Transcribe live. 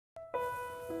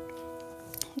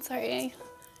Sorry.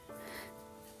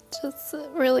 Just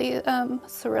really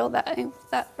surreal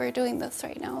that we're doing this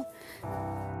right now.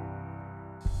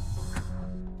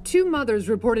 2 mothers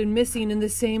reported missing in the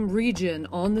same region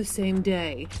on the same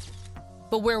day.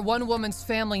 But where one woman's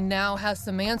family now has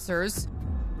some answers,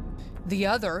 the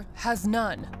other has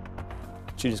none.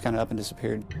 She just kind of up and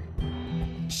disappeared.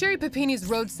 Sherry Papini's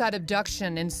roadside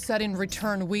abduction and sudden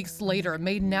return weeks later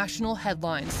made national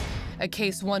headlines. A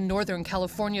case one Northern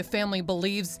California family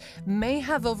believes may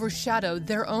have overshadowed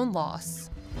their own loss.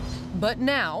 But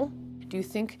now, do you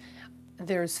think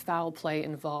there's foul play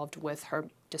involved with her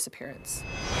disappearance?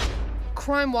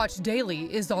 Crime Watch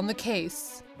Daily is on the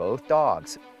case. Both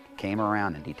dogs came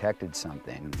around and detected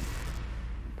something,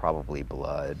 probably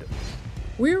blood.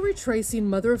 We're retracing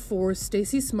mother of 4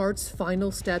 Stacey Smart's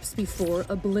final steps before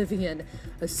oblivion,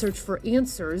 a search for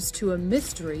answers to a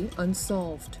mystery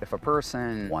unsolved. If a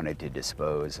person wanted to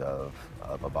dispose of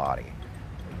a body,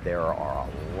 there are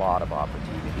a lot of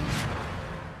opportunities.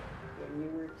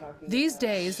 These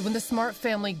days, when the Smart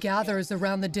family gathers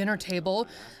around the dinner table,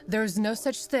 there's no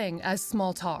such thing as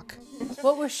small talk.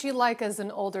 What was she like as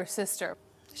an older sister?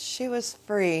 She was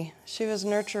free. She was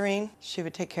nurturing. She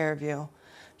would take care of you.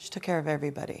 She took care of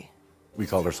everybody. We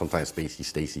called her sometimes Spacey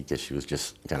Stacey because she was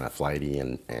just kind of flighty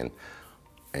and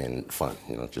fun,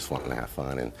 you know, just wanting to have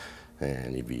fun.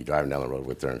 And you'd be driving down the road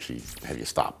with her and she'd have you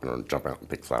stop and jump out and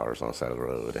pick flowers on the side of the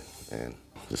road and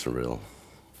just a real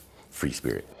free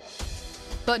spirit.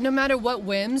 But no matter what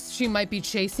whims she might be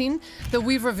chasing, the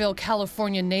Weaverville,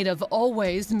 California native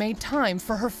always made time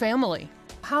for her family.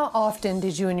 How often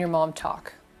did you and your mom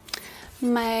talk?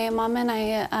 My mom and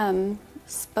I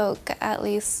spoke at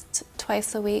least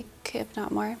twice a week, if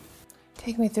not more.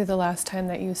 Take me through the last time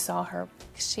that you saw her.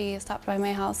 She stopped by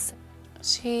my house.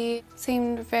 She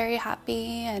seemed very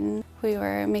happy, and we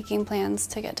were making plans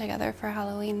to get together for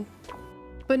Halloween.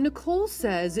 But Nicole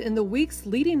says in the weeks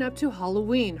leading up to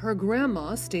Halloween, her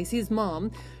grandma, Stacey's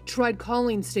mom, tried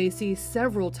calling Stacey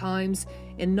several times,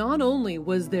 and not only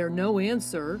was there no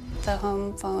answer, the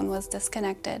home phone was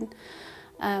disconnected.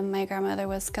 My grandmother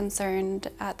was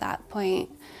concerned at that point.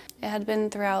 It had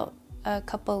been throughout a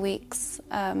couple weeks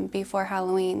before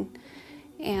Halloween,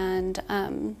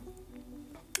 and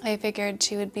I figured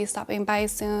she would be stopping by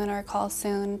soon or call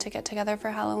soon to get together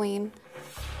for Halloween.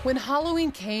 When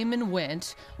Halloween came and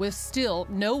went, with still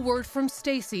no word from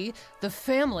Stacey, the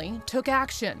family took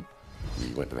action.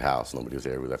 We went to the house, nobody was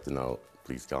there, we left a note,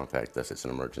 please contact us, it's an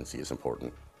emergency, it's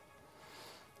important.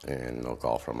 And no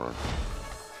call from her.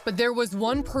 But there was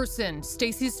one person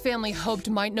Stacey's family hoped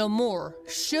might know more,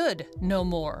 should know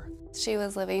more. She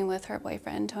was living with her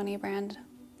boyfriend, Tony Brand,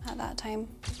 at that time.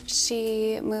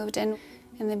 She moved in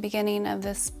the beginning of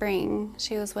the spring.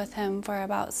 She was with him for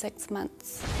about 6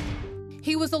 months.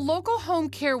 He was a local home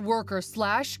care worker /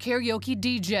 karaoke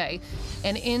DJ,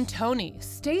 and in Tony,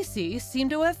 Stacey seemed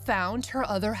to have found her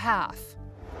other half.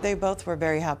 They both were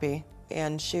very happy,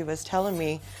 and she was telling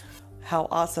me how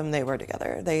awesome they were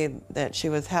together. That she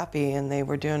was happy and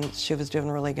she was doing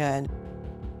really good.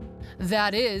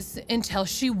 That is, until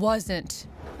she wasn't.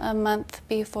 A month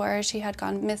before she had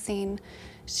gone missing,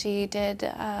 she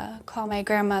did call my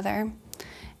grandmother,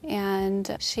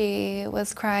 and she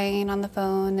was crying on the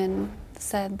phone and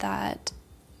said that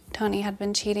Tony had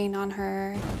been cheating on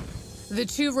her. The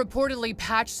two reportedly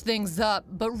patched things up,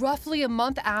 but roughly a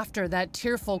month after that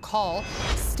tearful call,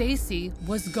 Stacey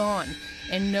was gone,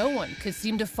 and no one could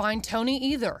seem to find Tony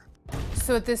either.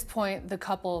 So at this point, the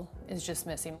couple is just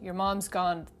missing. Your mom's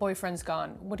gone, boyfriend's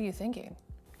gone. What are you thinking?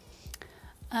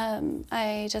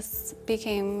 I just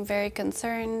became very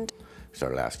concerned.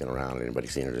 Started asking around, anybody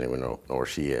seen her, does anyone know where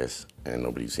she is? And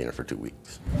nobody's seen her for 2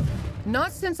 weeks.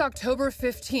 Not since October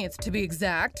 15th, to be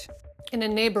exact. And a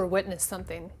neighbor witnessed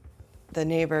something. The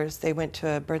neighbors, they went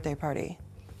to a birthday party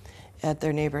at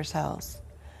their neighbor's house.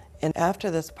 And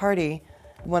after this party,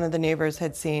 one of the neighbors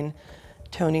had seen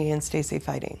Tony and Stacey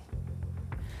fighting.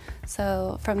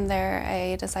 So from there,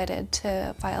 I decided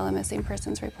to file a missing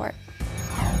persons report.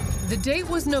 The date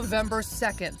was November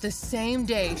 2nd, the same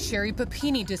day Sherry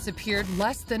Papini disappeared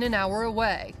less than an hour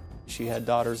away. She had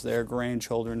daughters there,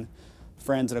 grandchildren,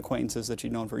 friends and acquaintances that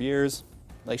she'd known for years.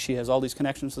 Like, she has all these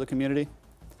connections to the community,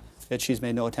 yet she's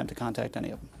made no attempt to contact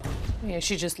any of them. Yeah,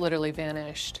 she just literally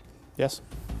vanished. Yes.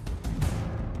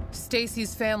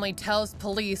 Stacey's family tells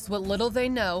police what little they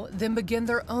know, then begin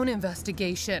their own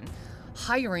investigation,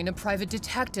 hiring a private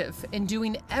detective and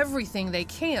doing everything they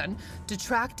can to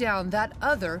track down that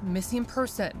other missing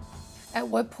person. At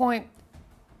what point,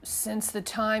 since the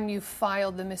time you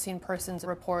filed the missing persons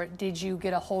report, did you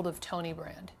get a hold of Tony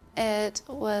Brand? It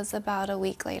was about a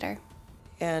week later.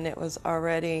 and it was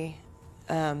already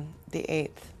the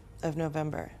 8th of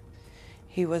November.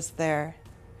 He was there.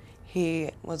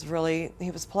 He was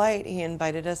polite. He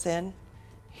invited us in.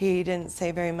 He didn't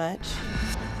say very much.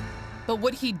 But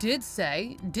what he did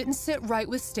say didn't sit right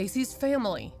with Stacey's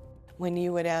family. When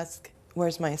you would ask,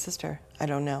 "Where's my sister?" "I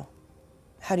don't know."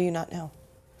 How do you not know?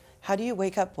 How do you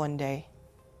wake up one day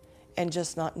and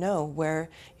just not know where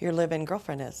your live-in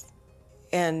girlfriend is?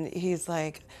 And he's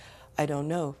like, "I don't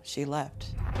know, she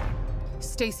left."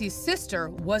 Stacey's sister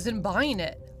wasn't buying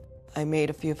it. I made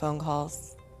a few phone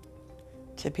calls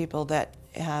to people that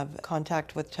have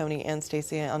contact with Tony and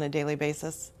Stacey on a daily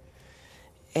basis.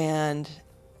 And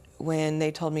when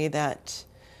they told me that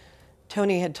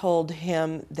Tony had told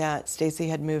him that Stacey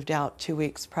had moved out 2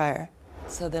 weeks prior.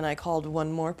 So then I called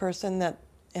one more person that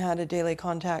had a daily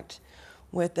contact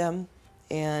with them,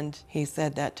 and he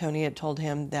said that Tony had told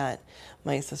him that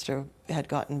my sister had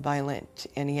gotten violent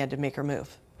and he had to make her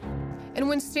move. And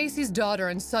when Stacey's daughter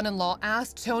and son-in-law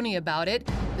asked Tony about it,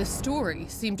 the story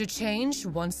seemed to change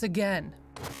once again.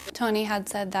 Tony had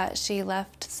said that she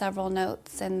left several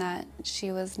notes and that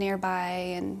she was nearby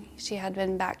and she had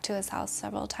been back to his house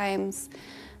several times.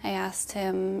 I asked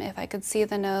him if I could see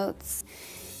the notes.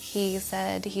 He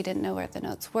said he didn't know where the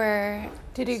notes were.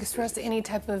 Did he express any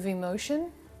type of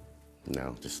emotion?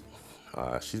 No, just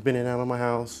she's been in and out of my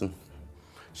house, and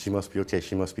she must be okay.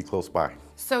 She must be close by.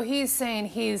 So he's saying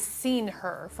he's seen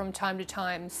her from time to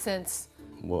time since...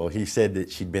 Well, he said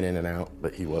that she'd been in and out,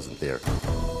 but he wasn't there.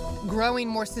 Growing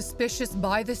more suspicious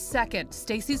by the second,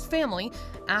 Stacey's family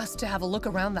asked to have a look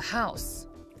around the house.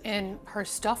 And her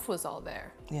stuff was all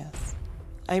there. Yes.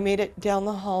 I made it down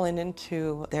the hall and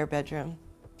into their bedroom,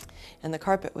 and the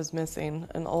carpet was missing,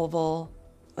 an oval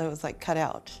that was like cut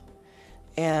out.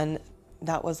 And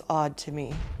that was odd to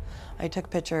me. I took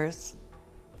pictures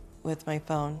with my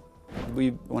phone.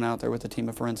 We went out there with a team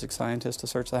of forensic scientists to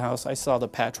search the house. I saw the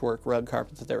patchwork rug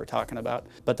carpet that they were talking about,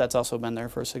 but that's also been there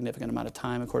for a significant amount of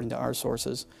time, according to our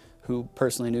sources, who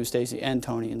personally knew Stacey and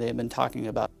Tony, and they had been talking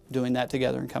about doing that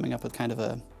together and coming up with kind of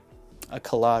a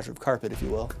collage of carpet, if you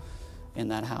will, in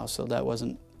that house. So that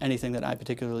wasn't anything that I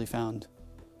particularly found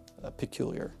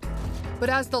peculiar. But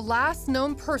as the last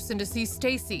known person to see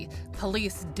Stacey,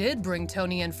 police did bring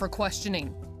Tony in for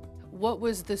questioning. What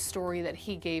was the story that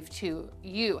he gave to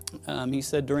you? He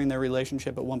said during their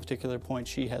relationship at one particular point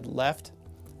she had left,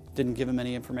 didn't give him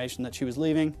any information that she was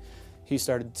leaving. He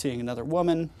started seeing another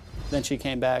woman, then she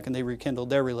came back and they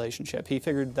rekindled their relationship. He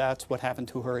figured that's what happened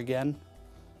to her again.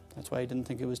 That's why he didn't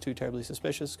think it was too terribly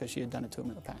suspicious, because she had done it to him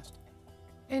in the past.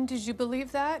 And did you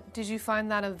believe that? Did you find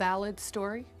that a valid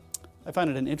story? I find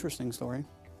it an interesting story.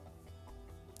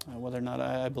 Whether or not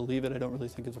I believe it, I don't really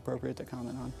think it's appropriate to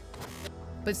comment on.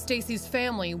 But Stacey's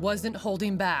family wasn't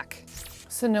holding back.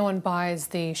 So no one buys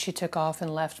the "she took off and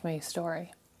left me"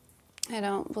 story? I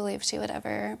don't believe she would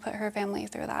ever put her family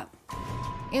through that.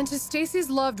 And to Stacey's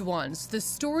loved ones, the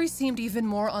story seemed even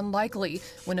more unlikely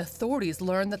when authorities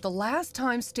learned that the last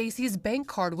time Stacey's bank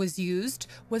card was used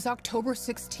was October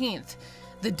 16th,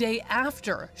 the day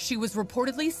after she was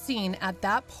reportedly seen at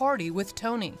that party with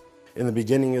Tony. In the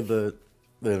beginning of the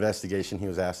investigation, he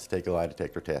was asked to take a lie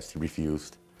detector test. He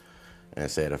refused and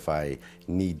said, if I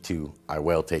need to, I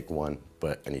will take one,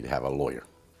 but I need to have a lawyer.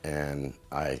 And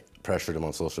I pressured him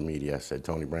on social media. I said,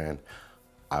 Tony Brand,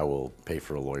 I will pay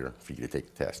for a lawyer for you to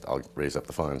take the test. I'll raise up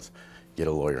the funds, get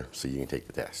a lawyer so you can take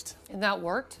the test. And that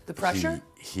worked? The pressure?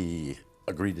 He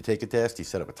agreed to take a test. He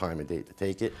set up a time and date to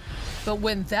take it. But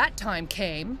when that time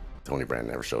came, Tony Brand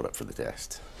never showed up for the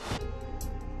test.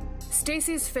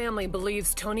 Stacey's family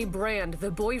believes Tony Brand,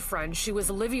 the boyfriend she was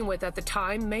living with at the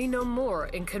time, may know more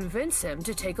and convince him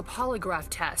to take a polygraph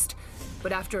test.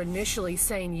 But after initially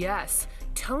saying yes,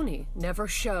 Tony never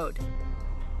showed.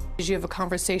 Did you have a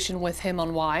conversation with him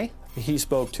on why? He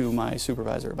spoke to my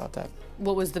supervisor about that.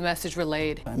 What was the message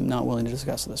relayed? I'm not willing to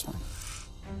discuss this one.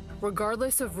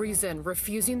 Regardless of reason,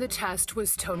 refusing the test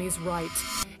was Tony's right.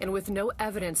 And with no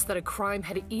evidence that a crime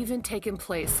had even taken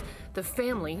place, the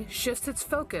family shifts its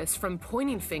focus from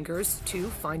pointing fingers to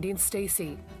finding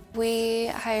Stacey. We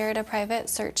hired a private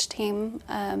search team.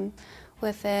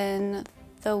 Within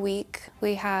the week,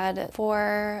 we had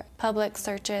 4 public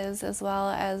searches as well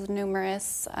as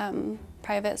numerous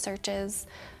private searches,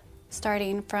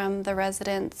 starting from the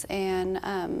residence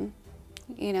and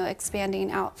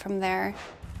expanding out from there.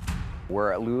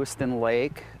 We're at Lewiston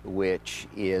Lake, which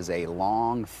is a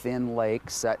long, thin lake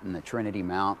set in the Trinity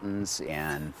Mountains,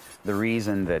 and the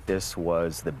reason that this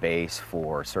was the base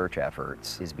for search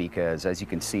efforts is because, as you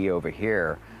can see over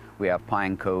here, we have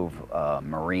Pine Cove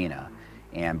Marina,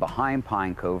 and behind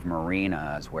Pine Cove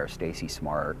Marina is where Stacey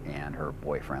Smart and her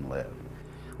boyfriend live.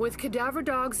 With cadaver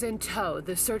dogs in tow,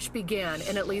 the search began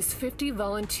and at least 50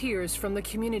 volunteers from the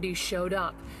community showed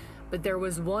up. But there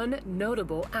was one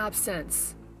notable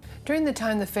absence. During the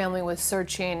time the family was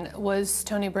searching, was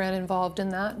Tony Brand involved in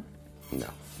that? No,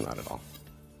 not at all.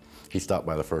 He stopped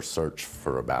by the first search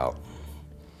for about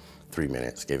 3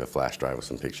 minutes, gave a flash drive with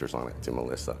some pictures on it to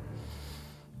Melissa,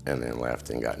 and then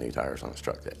left and got new tires on his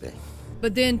truck that day.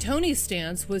 But then Tony's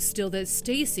stance was still that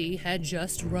Stacey had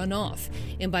just run off.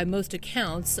 And by most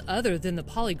accounts, other than the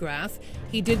polygraph,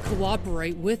 he did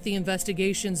cooperate with the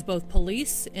investigations, both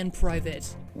police and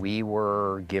private. We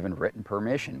were given written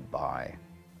permission by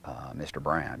Mr.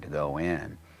 Brand to go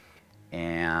in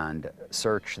and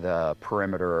search the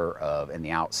perimeter of and the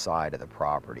outside of the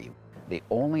property. The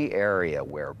only area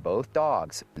where both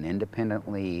dogs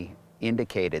independently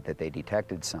indicated that they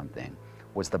detected something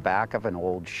was the back of an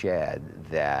old shed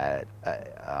that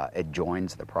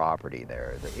adjoins the property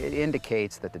there. It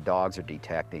indicates that the dogs are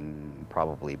detecting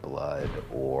probably blood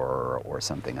or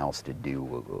something else to do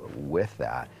with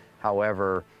that.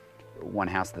 However, one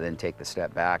has to then take the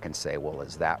step back and say, well,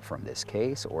 is that from this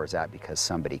case, or is that because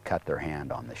somebody cut their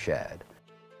hand on the shed?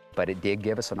 But it did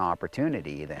give us an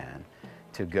opportunity then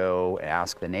to go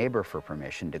ask the neighbor for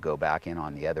permission to go back in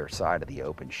on the other side of the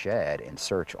open shed and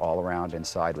search all around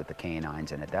inside with the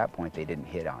canines, and at that point they didn't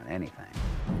hit on anything.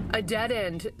 A dead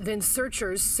end, then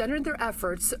searchers centered their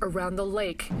efforts around the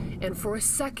lake, and for a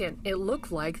second it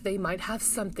looked like they might have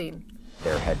something.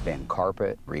 There had been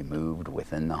carpet removed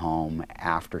within the home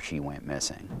after she went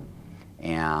missing,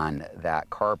 and that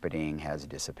carpeting has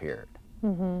disappeared.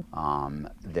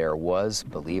 There was,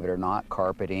 believe it or not,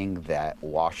 carpeting that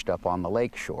washed up on the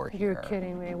lake shore here. You're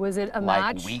kidding me. Was it a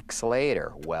match? Like weeks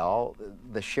later. Well,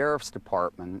 the sheriff's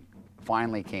department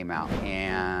finally came out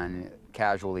and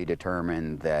casually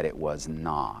determined that it was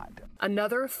not.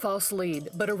 Another false lead,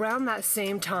 but around that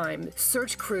same time,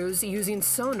 search crews using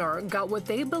sonar got what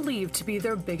they believed to be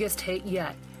their biggest hit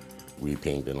yet. We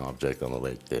pinged an object on the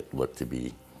lake that looked to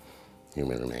be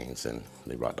human remains, and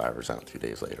they brought divers out 2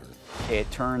 days later.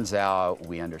 It turns out,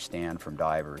 we understand from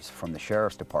divers from the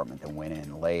sheriff's department that went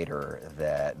in later,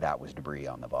 that that was debris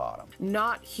on the bottom.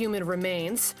 Not human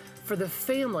remains. For the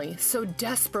family so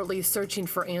desperately searching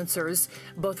for answers,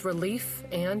 both relief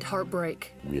and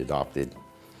heartbreak. We adopted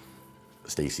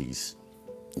Stacey's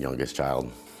youngest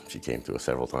child. She came to us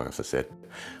several times and said,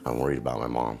 I'm worried about my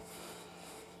mom.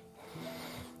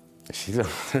 She's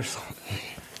out there somewhere.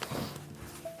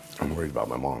 I'm worried about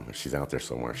my mom. If she's out there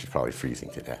somewhere, she's probably freezing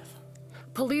to death.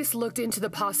 Police looked into the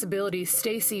possibility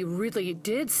Stacey really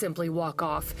did simply walk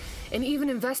off, and even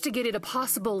investigated a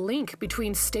possible link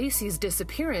between Stacey's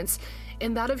disappearance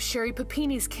and that of Sherry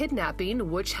Papini's kidnapping,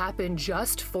 which happened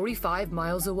just 45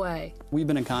 miles away. We've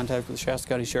been in contact with the Shasta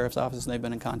County Sheriff's Office, and they've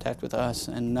been in contact with us,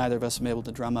 and neither of us have been able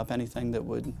to drum up anything that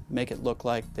would make it look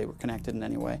like they were connected in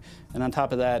any way. And on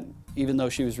top of that, even though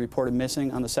she was reported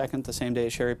missing on the 2nd, the same day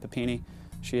as Sherry Papini,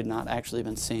 she had not actually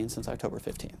been seen since October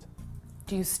 15th.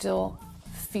 Do you still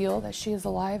feel that she is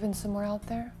alive and somewhere out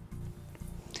there?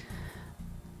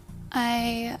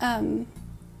 I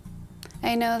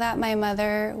know that my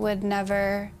mother would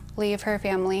never leave her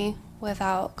family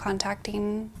without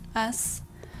contacting us.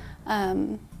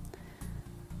 I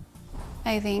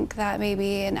think that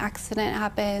maybe an accident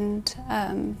happened,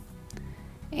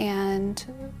 and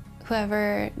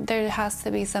there has to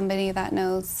be somebody that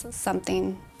knows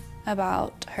something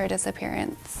about her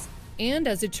disappearance. And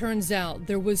as it turns out,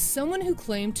 there was someone who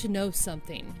claimed to know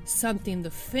something the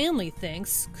family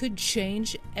thinks could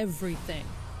change everything.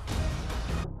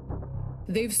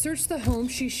 They've searched the home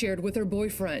she shared with her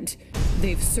boyfriend.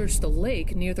 They've searched the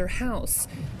lake near their house.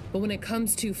 But when it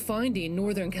comes to finding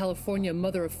Northern California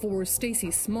mother of 4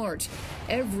 Stacey Smart,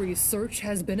 every search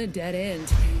has been a dead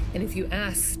end. And if you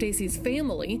ask Stacey's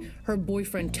family, her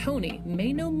boyfriend Tony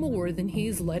may know more than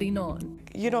he's letting on.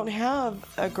 You don't have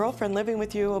a girlfriend living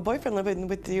with you, a boyfriend living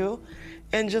with you,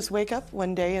 and just wake up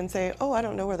one day and say, oh, I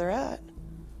don't know where they're at.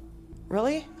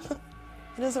 Really?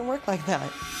 It doesn't work like that.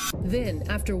 Then,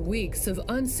 after weeks of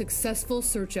unsuccessful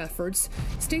search efforts,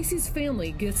 Stacey's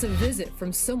family gets a visit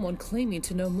from someone claiming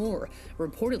to know more,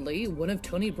 reportedly one of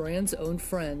Tony Brand's own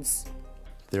friends.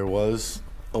 There was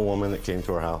a woman that came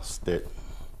to our house that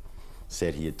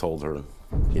said he had told her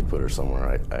he'd put her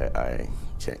somewhere. I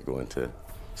can't go into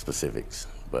specifics,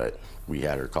 but we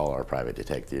had her call our private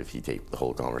detective. He taped the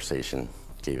whole conversation,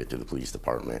 gave it to the police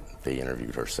department. They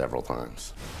interviewed her several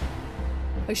times.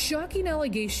 A shocking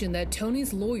allegation that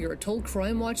Tony's lawyer told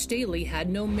Crime Watch Daily had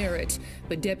no merit,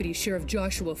 but Deputy Sheriff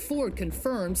Joshua Ford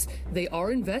confirms they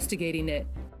are investigating it.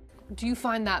 Do you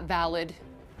find that valid?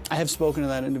 I have spoken to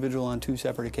that individual on 2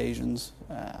 separate occasions.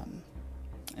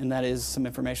 And that is some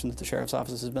information that the Sheriff's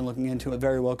Office has been looking into. It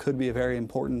very well could be a very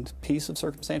important piece of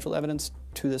circumstantial evidence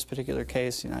to this particular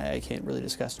case. You know, I can't really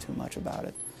discuss too much about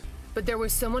it. But there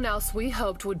was someone else we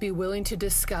hoped would be willing to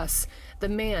discuss. The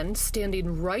man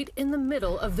standing right in the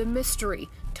middle of the mystery,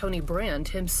 Tony Brand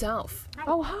himself.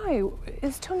 Oh, hi.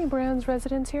 Is Tony Brand's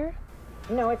residence here?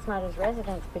 No, it's not his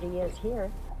residence, but he is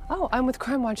here. Oh, I'm with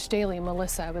Crime Watch Daily,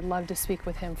 Melissa. I would love to speak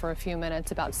with him for a few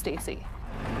minutes about Stacey.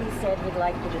 He said he'd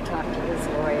like you to talk to his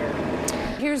lawyer.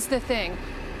 Here's the thing.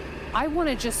 I want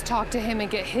to just talk to him and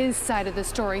get his side of the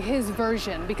story, his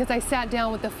version, because I sat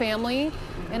down with the family,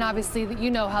 and obviously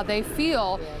you know how they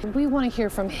feel. We want to hear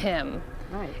from him.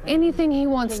 Right. Anything he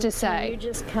wants to say. Can you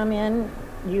just come in,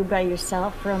 you by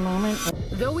yourself, for a moment?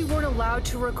 Though we weren't allowed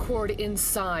to record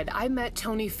inside, I met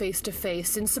Tony face to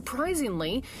face, and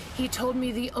surprisingly, he told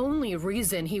me the only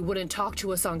reason he wouldn't talk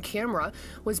to us on camera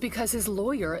was because his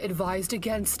lawyer advised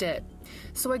against it.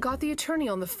 So I got the attorney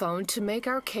on the phone to make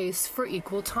our case for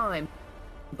equal time.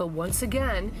 But once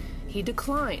again, he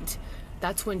declined.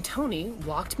 That's when Tony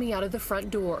walked me out of the front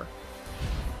door.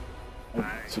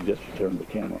 I suggest you turn the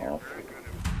camera off.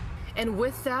 And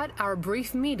with that, our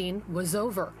brief meeting was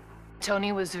over.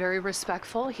 Tony was very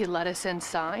respectful. He let us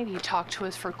inside. He talked to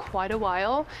us for quite a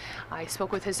while. I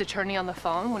spoke with his attorney on the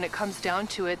phone. When it comes down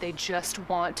to it, they just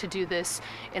want to do this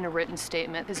in a written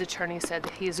statement. His attorney said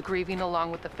that he is grieving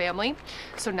along with the family.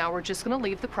 So now we're just going to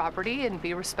leave the property and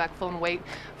be respectful and wait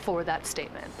for that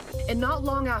statement. And not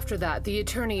long after that, the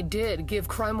attorney did give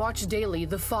Crime Watch Daily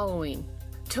the following.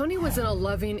 Tony was in a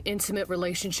loving, intimate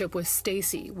relationship with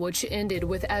Stacey, which ended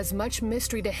with as much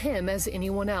mystery to him as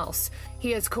anyone else.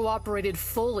 He has cooperated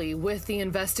fully with the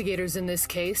investigators in this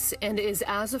case and is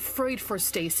as afraid for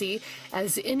Stacey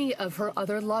as any of her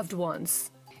other loved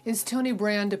ones. Is Tony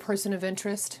Brand a person of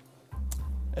interest?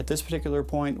 At this particular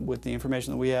point, with the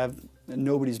information that we have,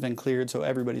 nobody's been cleared, so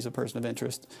everybody's a person of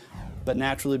interest. But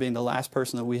naturally, being the last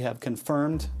person that we have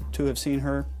confirmed to have seen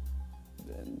her,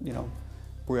 you know,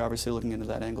 we're obviously looking into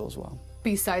that angle as well.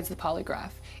 Besides the polygraph,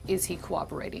 is he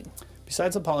cooperating?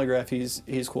 Besides the polygraph,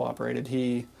 he's cooperated.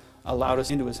 He allowed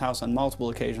us into his house on multiple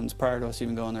occasions prior to us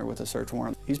even going there with a search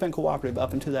warrant. He's been cooperative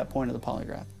up until that point of the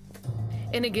polygraph.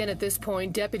 And again, at this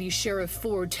point, Deputy Sheriff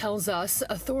Ford tells us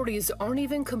authorities aren't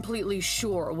even completely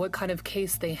sure what kind of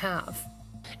case they have.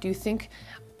 Do you think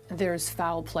there's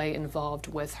foul play involved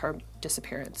with her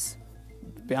disappearance?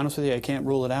 To be honest with you, I can't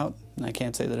rule it out, and I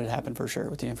can't say that it happened for sure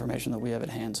with the information that we have at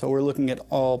hand. So we're looking at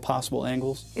all possible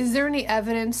angles. Is there any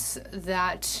evidence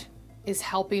that is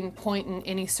helping point in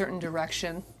any certain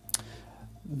direction?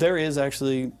 There is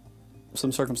actually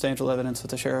some circumstantial evidence that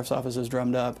the Sheriff's Office has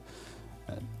drummed up.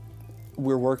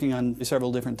 We're working on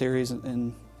several different theories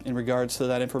in regards to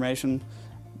that information,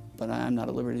 but I'm not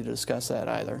at liberty to discuss that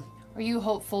either. Are you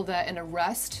hopeful that an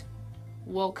arrest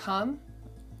will come?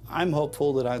 I'm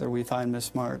hopeful that either we find Miss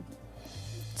Smart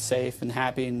safe and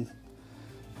happy and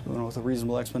with a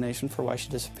reasonable explanation for why she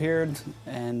disappeared,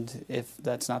 and if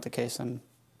that's not the case, I'm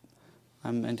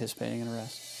anticipating an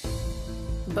arrest.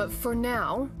 But for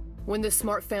now, when the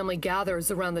Smart family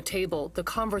gathers around the table, the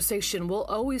conversation will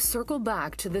always circle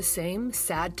back to the same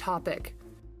sad topic.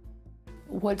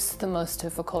 What's the most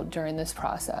difficult during this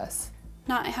process?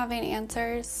 Not having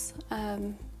answers,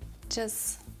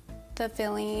 just the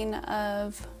feeling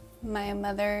of my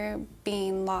mother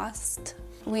being lost.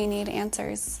 We need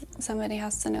answers. Somebody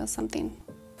has to know something.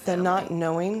 The not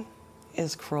knowing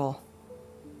is cruel.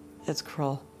 It's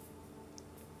cruel.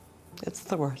 It's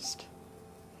the worst.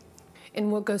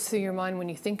 And what goes through your mind when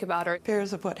you think about her?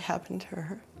 Fears of what happened to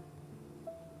her.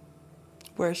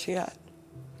 Where's she at?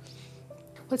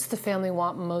 What's the family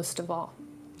want most of all?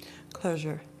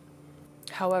 Closure.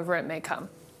 However it may come.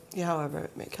 Yeah, however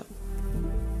it may come.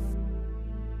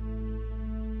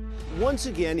 Once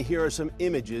again, here are some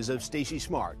images of Stacey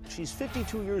Smart. She's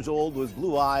 52 years old with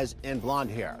blue eyes and blonde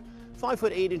hair,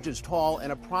 5'8" tall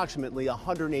and approximately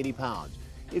 180 pounds.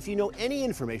 If you know any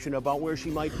information about where she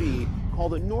might be, call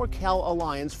the NorCal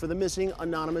Alliance for the Missing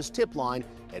Anonymous tip line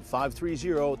at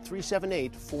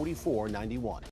 530-378-4491.